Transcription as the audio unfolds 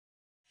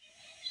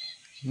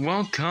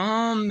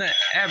Welcome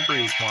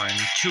everyone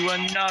to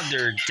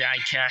another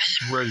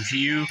diecast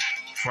review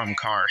from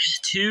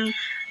Cars 2,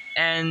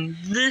 and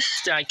this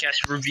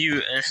diecast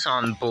review is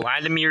on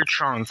Vladimir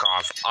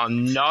Trunkov,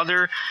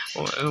 another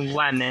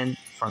lemon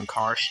from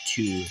Cars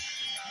 2.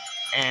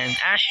 And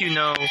as you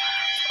know,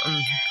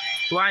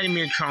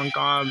 Vladimir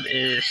Trunkov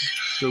is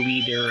the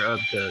leader of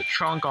the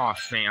Trunkov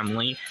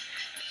family,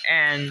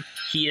 and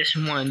he is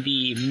one of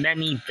the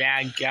many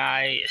bad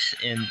guys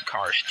in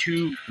Cars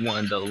 2,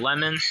 one of the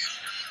lemons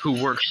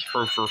who works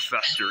for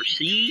Professor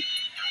C.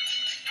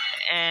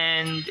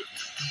 And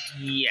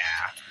yeah.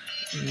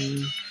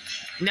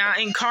 Now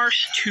in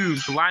Cars 2,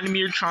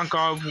 Vladimir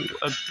Trunkov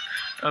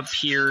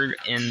appeared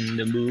in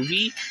the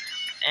movie,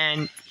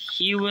 and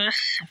he was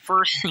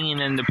first seen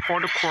in the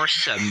Port of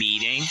Corsa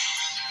meeting,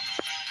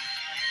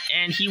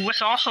 and he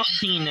was also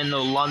seen in the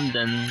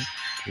London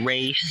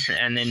race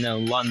and in the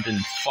London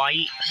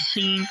fight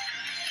scene.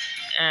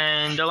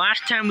 And the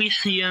last time we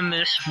see him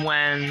is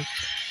when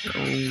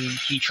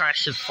he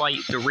tries to fight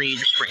the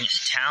Raiders for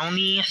his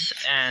townies,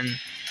 and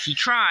he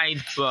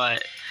tried,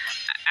 but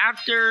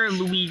after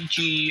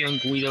Luigi and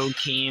Guido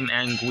came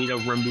and Guido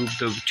removed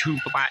the two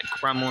black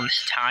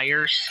gremlins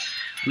tires,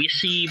 we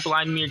see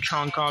Vladimir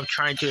Trunkov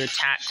trying to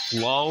attack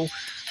Flo,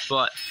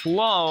 but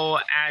Flo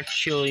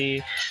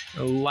actually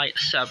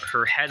lights up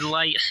her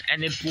headlights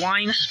and it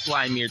blinds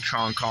Vladimir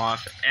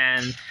Trunkov,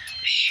 and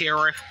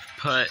Sheriff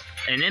put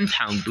an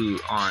impound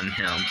boot on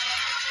him.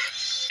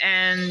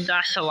 And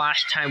that's the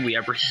last time we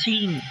ever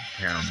seen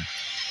him.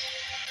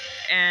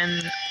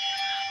 And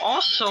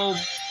also,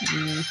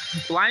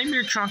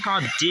 Vladimir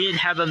Trunkov did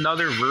have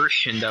another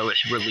version that was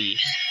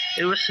released.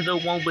 It was the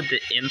one with the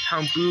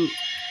impound boot,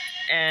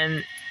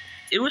 and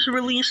it was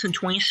released in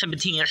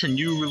 2017 as a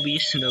new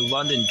release in the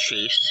London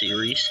Chase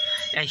series,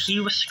 and he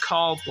was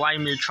called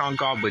Vladimir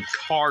Trunkov with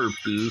car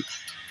boot,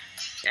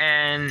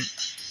 and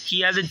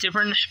he had a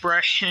different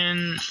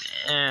expression,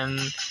 and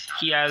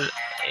he had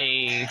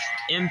a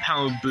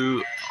impound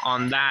boot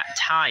on that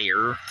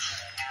tire.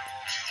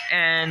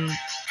 And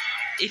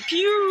if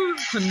you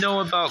know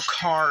about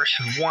Cars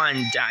 1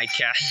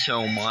 diecast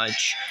so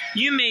much,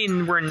 you may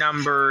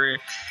remember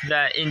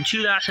that in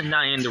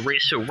 2009 in the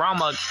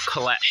Racerama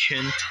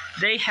collection,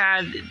 they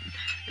had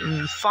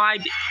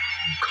 5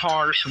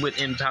 cars with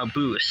impound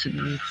boots.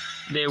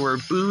 They were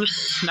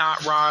Boost,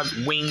 Snot Rod,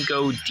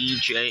 Wingo,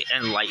 DJ,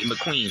 and Light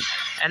McQueen.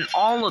 And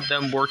all of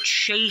them were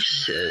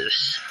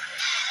chases.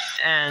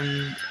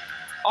 And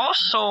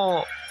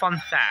also, fun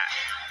fact,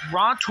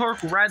 Raw Torque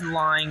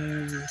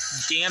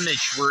Redline's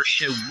damaged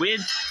version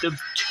with the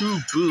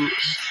 2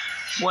 boots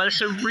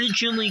was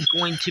originally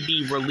going to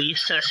be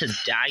released as a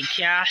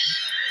diecast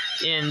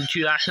in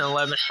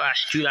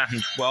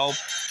 2011/2012,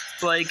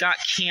 but it got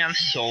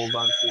cancelled,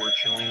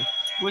 unfortunately.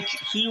 Which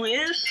he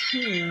is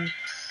seen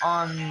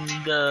on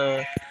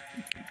the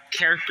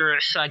character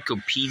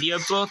encyclopedia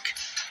book,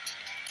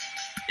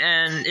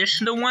 and it's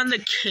the one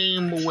that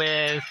came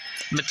with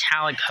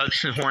metallic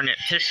Hudson Hornet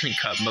Piston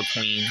Cup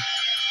McQueen,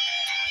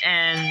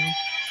 and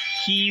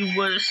he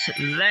was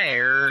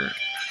there,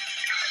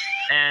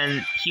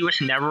 and he was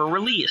never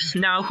released.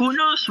 Now, who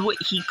knows what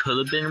he could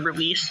have been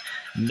released?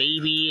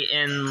 Maybe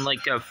in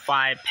like a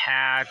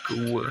 5-pack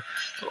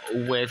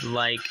with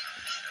like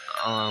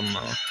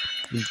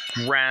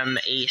Grem,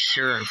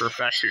 Acer, and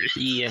Professor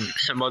Z, and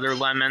some other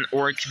lemon,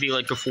 or it could be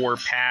like a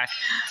 4-pack.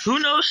 Who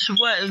knows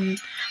what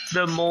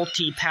the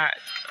multi-pack,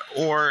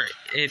 or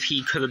if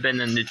he could have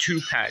been in the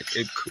 2-pack,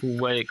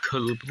 what it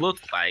could have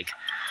looked like.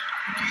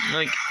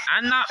 Like,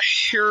 I'm not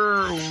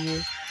sure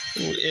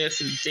if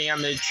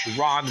Damage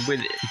Rod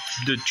with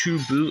the 2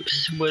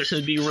 boots was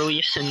to be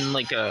released in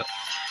like a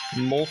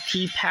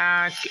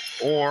multi-pack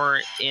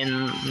or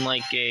in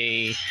like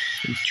a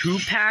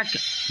 2-pack.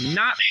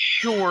 Not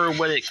sure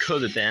what it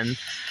could have been,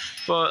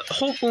 but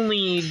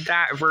hopefully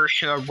that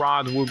version of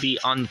Rod will be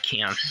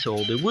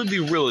uncancelled. It would be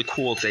really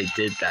cool if they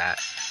did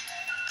that.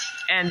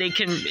 And they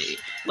can,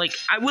 like,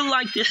 I would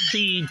like to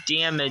see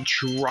Damage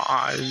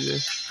Rod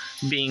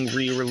being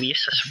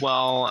re-released as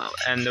well,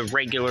 and the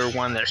regular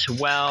one as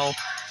well.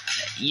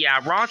 Yeah,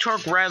 Raw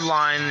Torque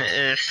Redline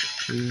is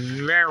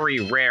very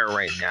rare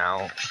right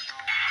now.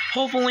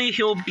 Hopefully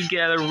he'll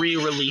get a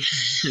re-release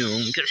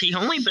soon, because he's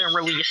only been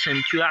released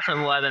in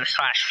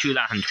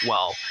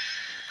 2011/2012.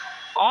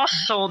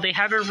 Also, they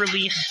haven't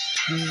released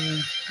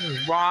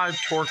Raw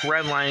Torque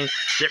Redline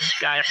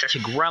disguised as a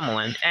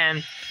gremlin,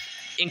 and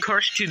in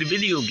Cars 2 the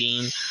video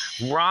game,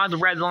 Rod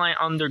Redline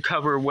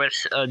Undercover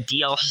was a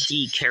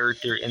DLC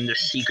character in the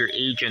Secret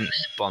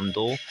Agents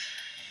bundle,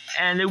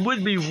 and it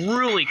would be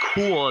really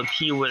cool if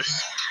he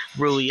was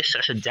released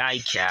as a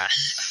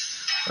diecast.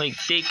 Like,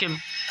 they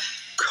can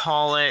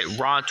call it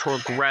Raw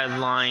Torque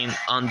Redline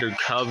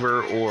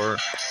Undercover, or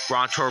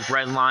Raw Torque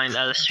Redline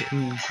as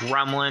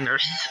Gremlin,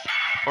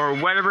 or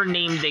whatever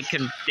name they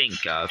can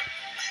think of.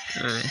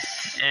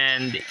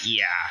 And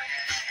yeah.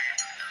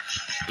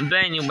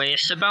 But anyway,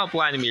 it's about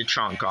Vladimir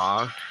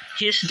Trunkov.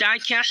 His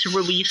diecast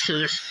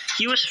releases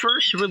He was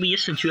first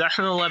released in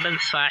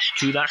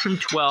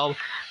 2011/2012,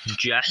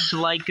 just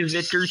like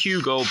Victor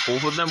Hugo.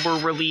 Both of them were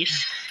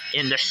released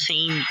in the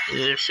same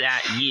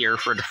that year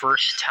for the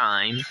first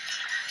time.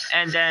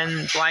 And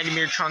then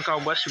Vladimir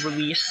Trunkov was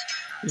released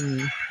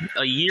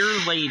a year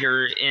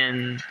later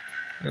and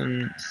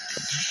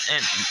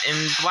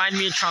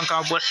Vladimir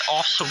Trunkov was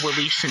also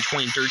released in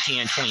 2013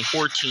 and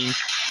 2014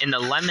 in the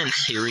Lemon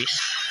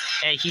series.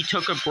 And he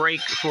took a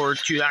break for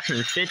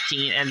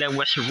 2015 and then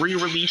was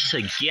re-released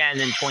again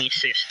in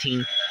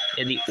 2016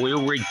 in the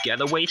Oil Rig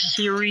Getaway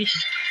series.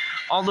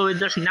 Although it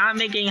does not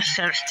make any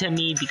sense to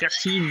me because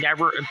he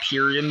never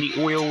appeared in the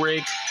oil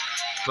rig.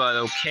 But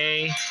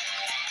okay.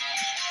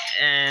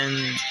 And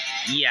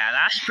yeah,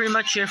 that's pretty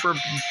much it for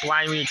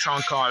Vladimir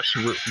Trunkov's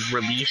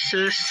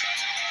releases.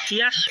 He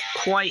has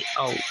quite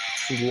a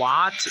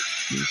lot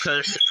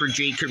because for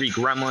J. Kirby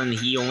Gremlin,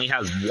 he only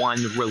has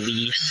one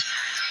release.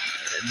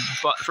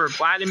 But for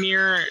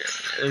Vladimir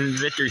and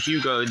Victor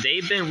Hugo,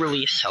 they've been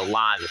released a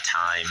lot of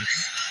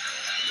times.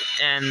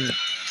 And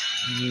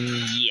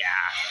yeah.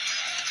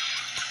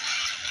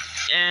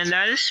 And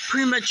that is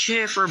pretty much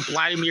it for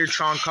Vladimir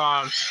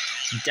Trunkov's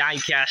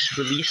diecast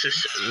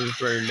releases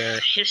for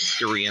the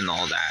history and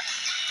all that.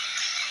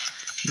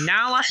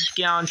 Now let's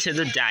get on to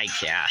the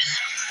diecast.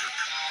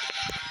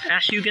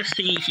 As you can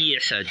see, he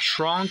is a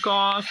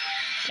Trunkov,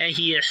 and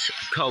he is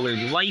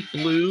colored light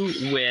blue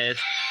with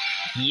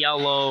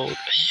yellow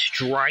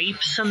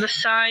stripes on the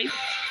side.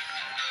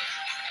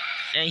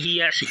 And he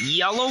has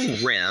yellow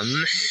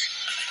rims.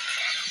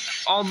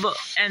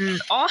 And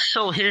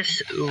also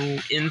his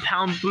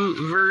impound boot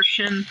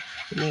version,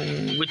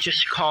 which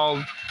is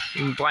called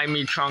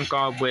Vladimir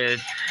Trunkov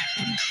with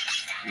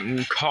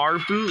car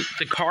boot.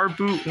 The car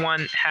boot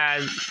one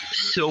has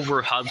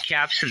silver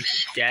hubcaps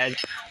instead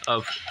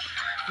of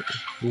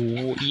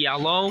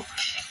yellow.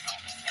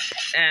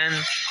 And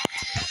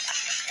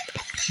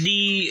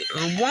the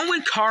one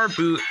with car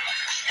boot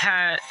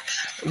had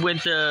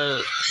with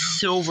the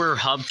silver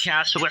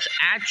hubcaps was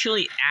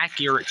actually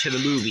accurate to the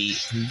movie.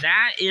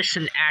 That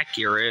isn't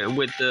accurate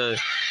with the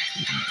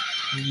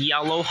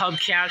yellow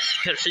hubcaps,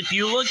 because if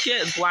you look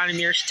at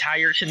Vladimir's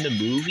tires in the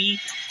movie,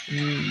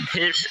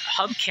 his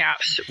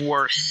hubcaps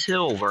were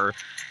silver,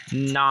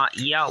 not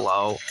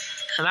yellow.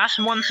 So that's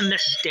one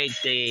mistake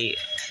they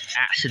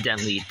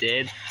accidentally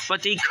did,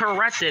 but they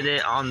corrected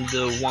it on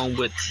the one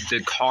with the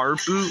car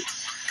boot.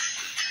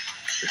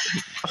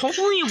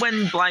 Hopefully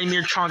when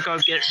Vladimir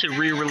Trunkov gets a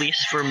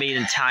re-release for Made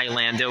in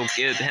Thailand, they'll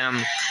give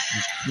him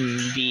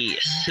the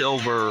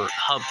silver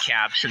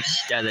hubcaps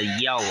instead of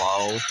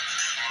yellow.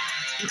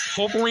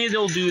 Hopefully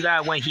they'll do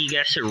that when he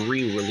gets a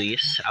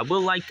re-release. I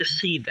would like to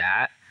see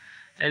that.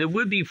 And it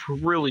would be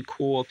really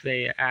cool if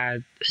they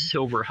add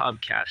silver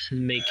hubcaps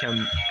and make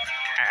him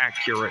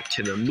accurate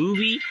to the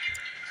movie.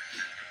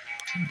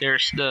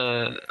 There's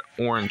the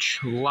orange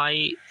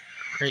light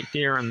right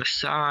there on the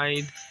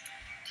side.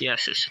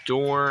 Yes, it's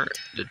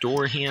the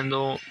door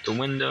handle, the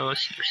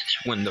windows. There's this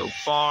window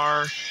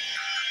bar.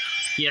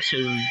 He has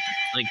a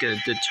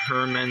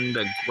determined,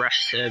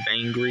 aggressive,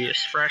 angry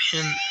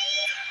expression.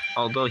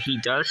 Although he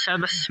does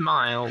have a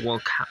smile,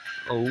 well,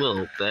 a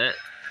little bit.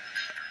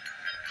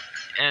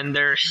 And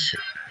there's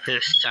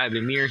his side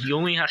mirror. He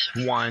only has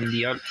one.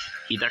 He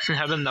doesn't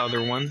have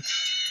another one.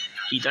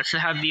 He doesn't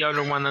have the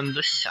other one on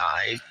the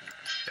side.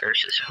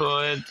 There's his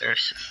hood.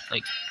 There's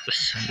like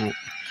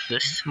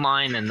this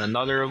line and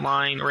another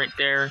line right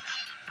there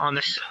on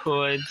this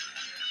hood.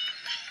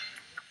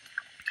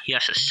 He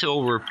has a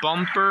silver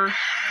bumper.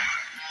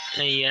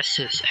 And he has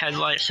his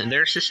headlights, and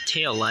there's his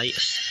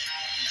taillights.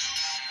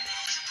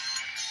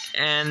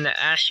 And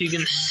as you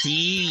can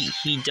see,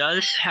 he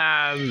does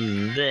have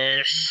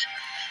this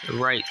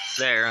right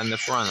there on the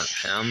front of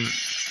him,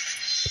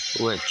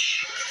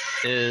 which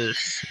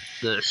is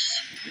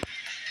this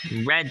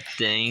red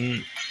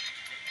thing.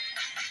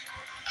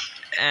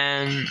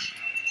 And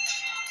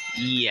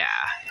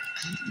yeah.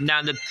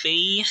 Now the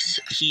base,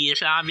 he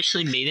is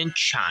obviously made in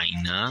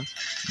China,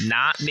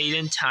 not made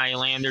in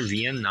Thailand or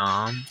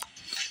Vietnam.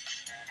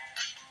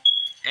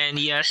 And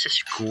he has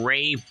this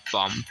gray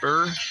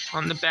bumper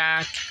on the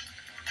back.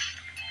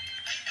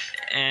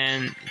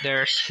 And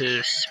there's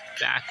his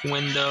back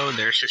window.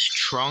 There's his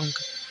trunk.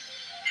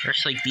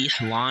 There's like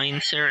these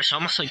lines there. It's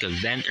almost like a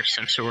vent or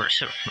some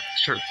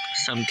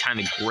kind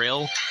of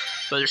grill,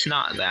 but it's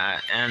not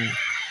that. And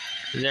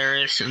there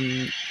is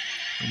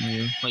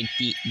like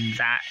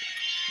that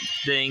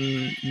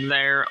thing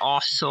there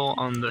also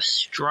on the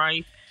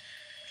stripe,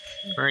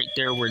 right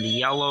there where the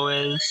yellow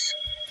is.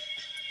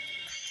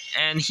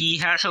 And he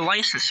has a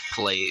license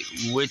plate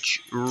which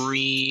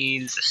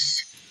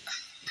reads,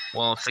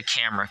 well, if the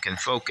camera can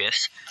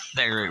focus,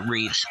 there it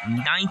reads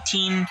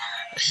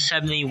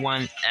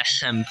 1971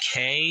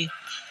 SMK.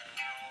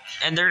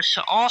 And there's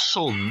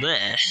also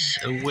this,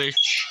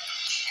 which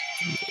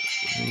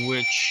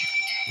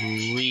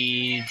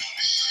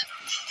reads,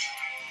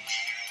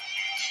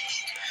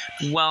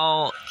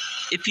 well,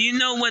 if you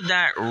know what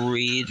that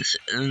reads,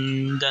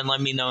 then let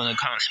me know in the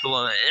comments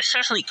below. It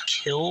says like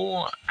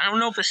kill. I don't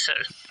know if it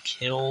says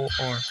kill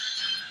or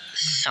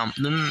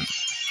something.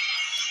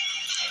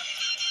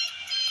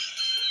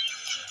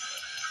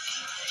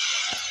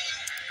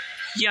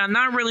 Yeah, I'm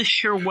not really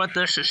sure what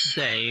this is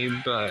say,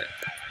 but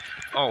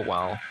oh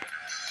well.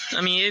 I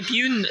mean, if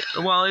you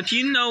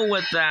know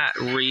what that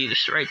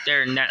reads right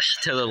there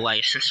next to the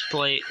license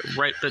plate,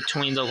 right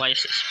between the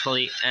license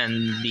plate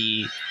and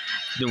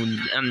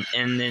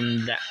and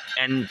then that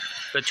and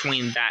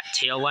between that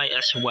tail light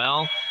as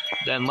well,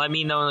 then let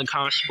me know in the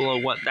comments below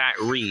what that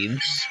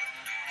reads.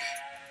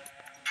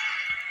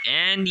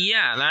 And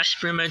yeah, that's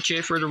pretty much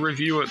it for the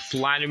review of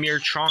Vladimir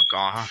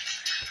Trunkov.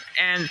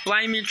 And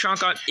Vladimir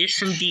Trunkov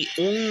isn't the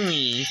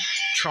only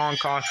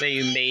Trunkov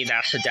they made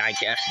as a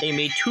diecast. They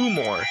made two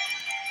more.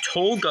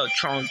 Tolga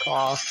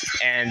Trunkov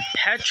and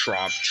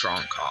Petrov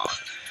Trunkov.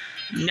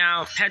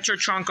 Now, Petrov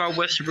Trunkov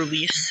was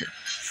released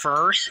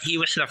first. He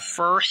was the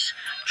first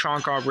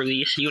Trunkov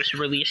release. He was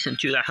released in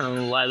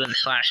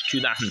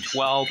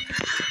 2011/2012.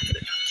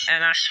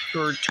 And as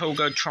for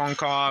Tolga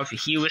Trunkov,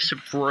 he was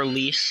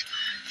released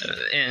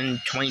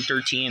in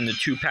 2013 in the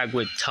 2-pack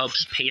with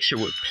Tubbs Pacer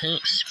with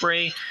paint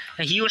spray.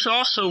 And he was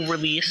also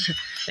released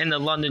in the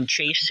London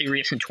Chase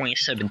series in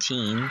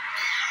 2017.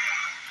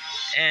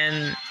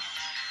 And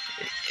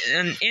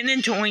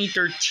in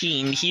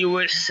 2013, he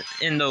was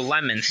in the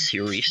Lemon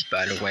series,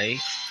 by the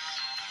way.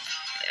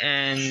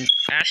 And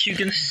as you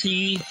can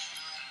see,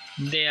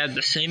 they had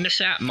the same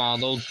exact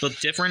model,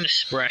 but different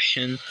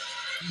expression.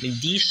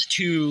 These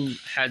two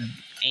had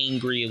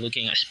angry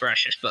looking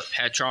expressions, but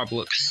Petrov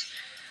looks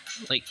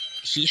like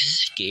he's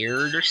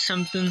scared or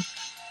something.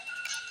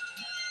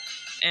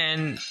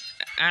 And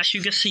as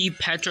you can see,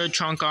 Petrov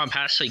Trunkov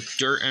has like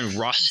dirt and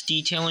rust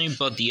detailing,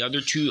 but the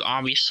other two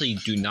obviously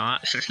do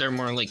not, since they're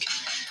more like,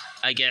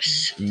 I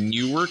guess,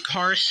 newer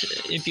cars,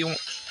 if you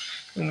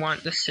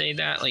want to say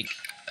that. Like,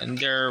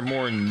 they're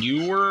more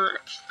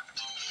newer.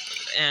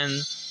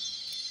 And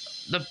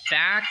the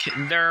back,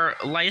 their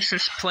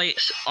license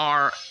plates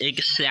are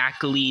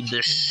exactly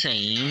the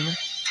same.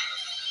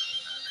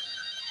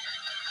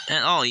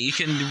 And oh,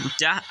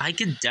 I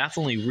could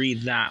definitely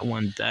read that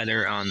one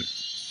better on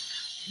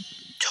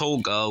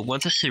Tolga.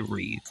 What does it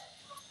read?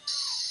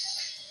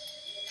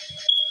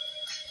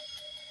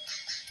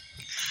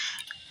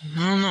 I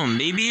don't know,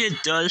 maybe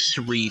it does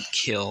read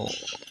kill.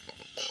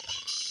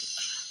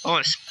 Oh,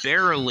 it's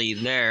barely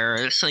there.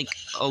 It's like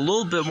a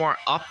little bit more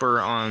upper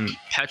on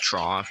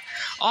Petrov.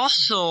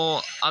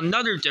 Also,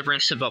 another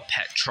difference about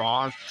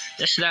Petrov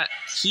is that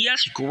he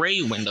has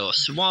gray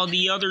windows, while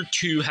the other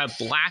two have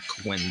black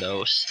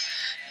windows.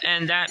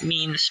 And that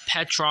means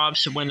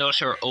Petrov's windows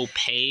are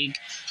opaque,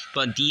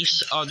 but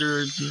these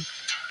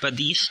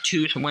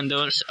two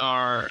windows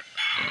are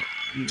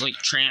like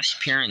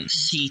transparent,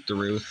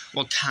 see-through.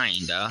 Well,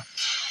 kinda.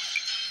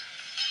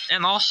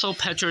 And also,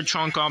 Petrov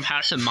Trunkov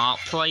has a mop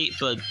plate,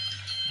 but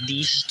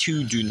these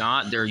two do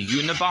not. They're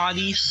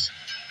unibodies.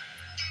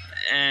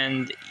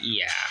 And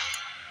yeah.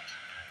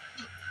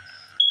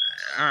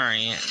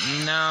 Alright,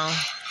 now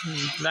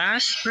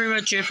that's pretty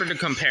much it for the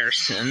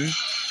comparison.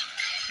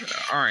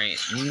 Alright,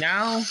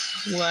 now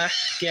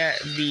let's get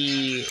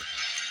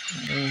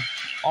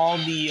all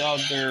the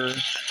other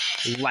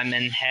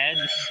lemon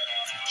heads.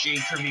 J.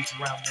 Kirby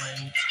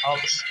Gremlin,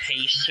 Tubbs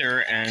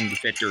Pacer, and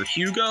Victor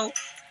Hugo.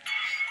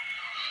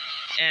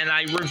 And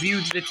I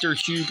reviewed Victor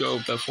Hugo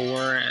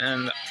before,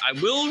 and I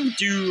will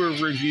do a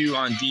review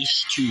on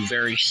these two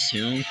very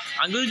soon.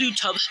 I'm going to do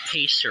Tubbs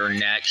Pacer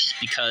next,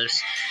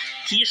 because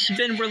he's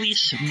been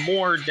released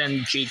more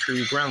than J.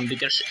 Kirby Gremlin,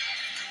 because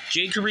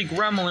J. Kirby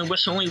Gremlin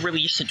was only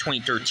released in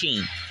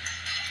 2013.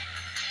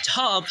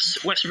 Tubbs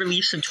was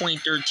released in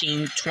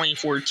 2013,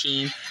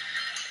 2014,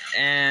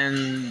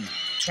 and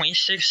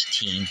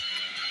 2016.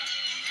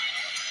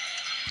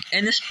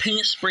 And this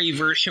paint spray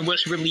version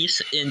was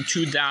released in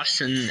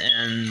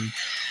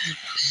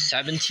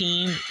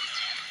 2017.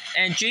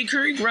 And J.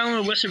 Kirby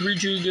Gremlin was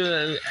originally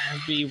going to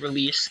be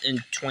released in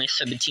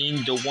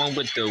 2017, the one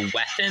with the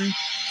weapon.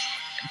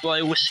 But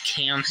it was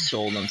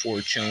cancelled,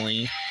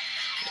 unfortunately.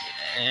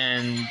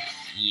 And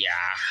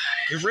yeah,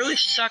 it really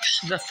sucks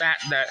the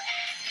fact that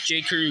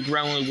J. Kirby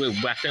Gremlin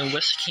with weapon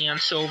was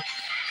cancelled.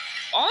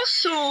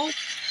 Also,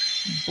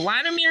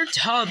 Vladimir,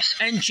 Tubbs,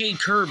 and J.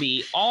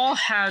 Kirby all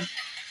have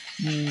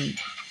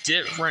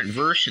different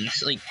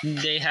versions. Like,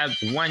 they have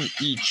one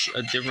each,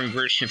 a different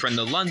version from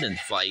the London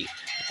fight.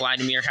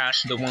 Vladimir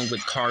has the one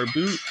with car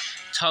boot.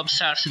 Tubbs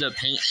has the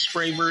paint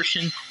spray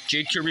version.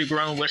 J. Kirby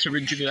Gremlin was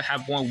originally going to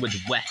have one with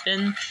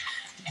weapon.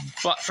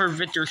 But for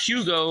Victor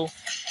Hugo,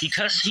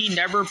 because he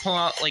never pulled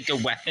out like a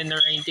weapon or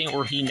anything,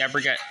 or he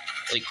never got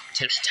like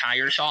his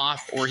tires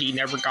off, or he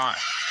never got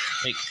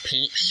like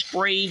paint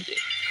sprayed,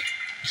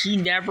 he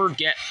didn't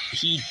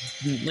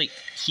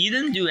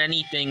do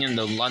anything in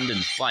the London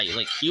fight.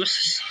 Like,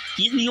 he's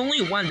the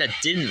only one that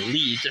didn't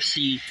leave to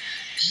see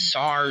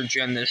Sarge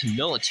and this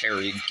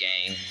military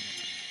gang.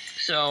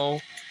 So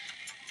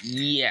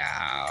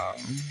yeah,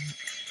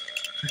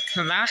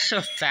 and that's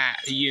a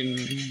fact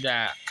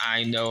that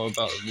I know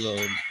about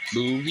the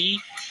movie.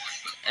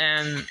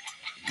 And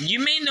You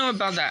may know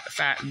about that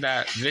fact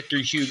that Victor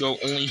Hugo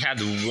only had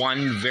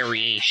one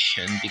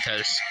variation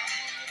because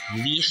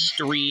these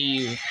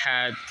three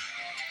had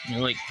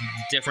like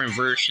different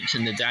versions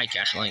in the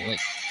diecast. Like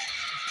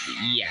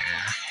yeah.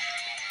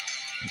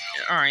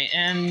 Alright,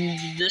 and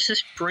this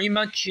is pretty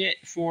much it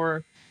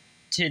for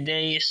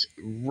today's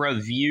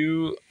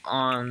review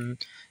on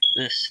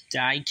this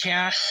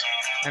diecast.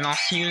 And I'll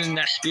see you in the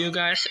next video,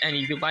 guys. And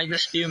if you like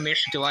this video, make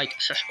sure to like,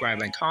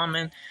 subscribe, and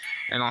comment.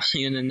 And I'll see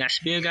you in the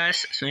next video,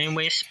 guys. So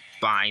anyways,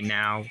 bye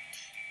now.